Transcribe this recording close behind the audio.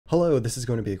Hello, this is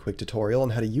going to be a quick tutorial on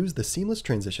how to use the Seamless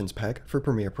Transitions pack for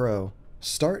Premiere Pro.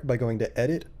 Start by going to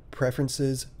Edit,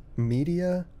 Preferences,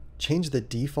 Media, change the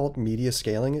default media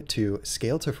scaling to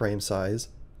Scale to Frame Size,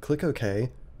 click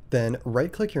OK, then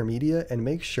right-click your media and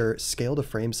make sure Scale to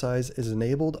Frame Size is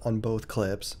enabled on both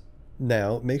clips.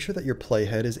 Now, make sure that your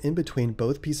playhead is in between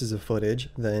both pieces of footage,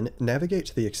 then navigate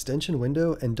to the extension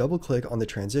window and double-click on the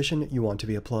transition you want to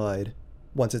be applied.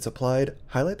 Once it's applied,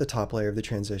 highlight the top layer of the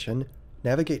transition,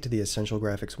 navigate to the Essential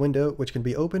Graphics window, which can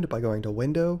be opened by going to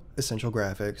Window, Essential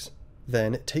Graphics.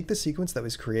 Then take the sequence that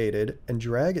was created and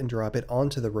drag and drop it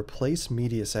onto the Replace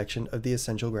Media section of the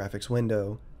Essential Graphics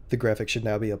window. The graphic should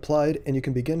now be applied and you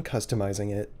can begin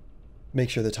customizing it. Make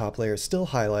sure the top layer is still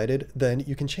highlighted, then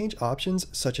you can change options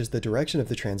such as the direction of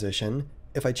the transition.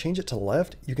 If I change it to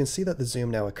left, you can see that the zoom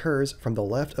now occurs from the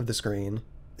left of the screen.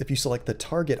 If you select the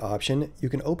target option, you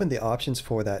can open the options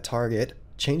for that target,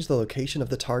 change the location of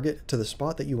the target to the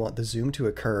spot that you want the zoom to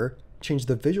occur, change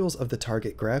the visuals of the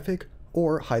target graphic,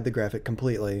 or hide the graphic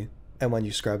completely. And when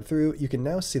you scrub through, you can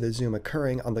now see the zoom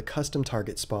occurring on the custom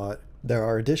target spot. There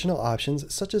are additional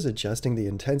options such as adjusting the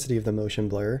intensity of the motion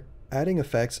blur, adding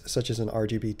effects such as an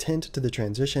RGB tint to the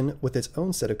transition with its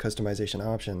own set of customization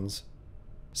options.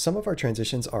 Some of our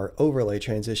transitions are overlay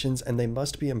transitions and they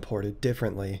must be imported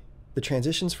differently. The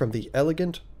transitions from the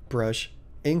elegant, brush,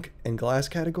 ink, and glass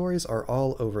categories are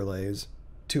all overlays.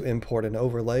 To import an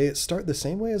overlay, start the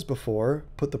same way as before,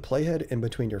 put the playhead in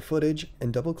between your footage,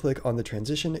 and double-click on the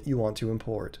transition you want to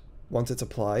import. Once it's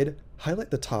applied,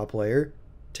 highlight the top layer,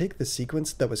 take the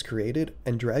sequence that was created,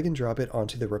 and drag and drop it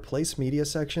onto the Replace Media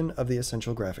section of the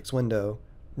Essential Graphics window.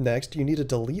 Next, you need to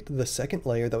delete the second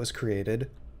layer that was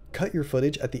created, cut your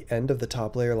footage at the end of the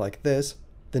top layer like this,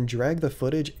 then drag the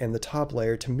footage and the top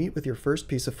layer to meet with your first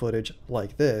piece of footage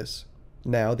like this.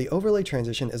 Now, the overlay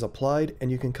transition is applied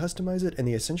and you can customize it in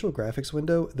the Essential Graphics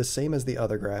window the same as the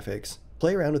other graphics.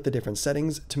 Play around with the different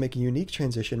settings to make a unique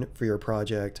transition for your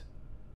project.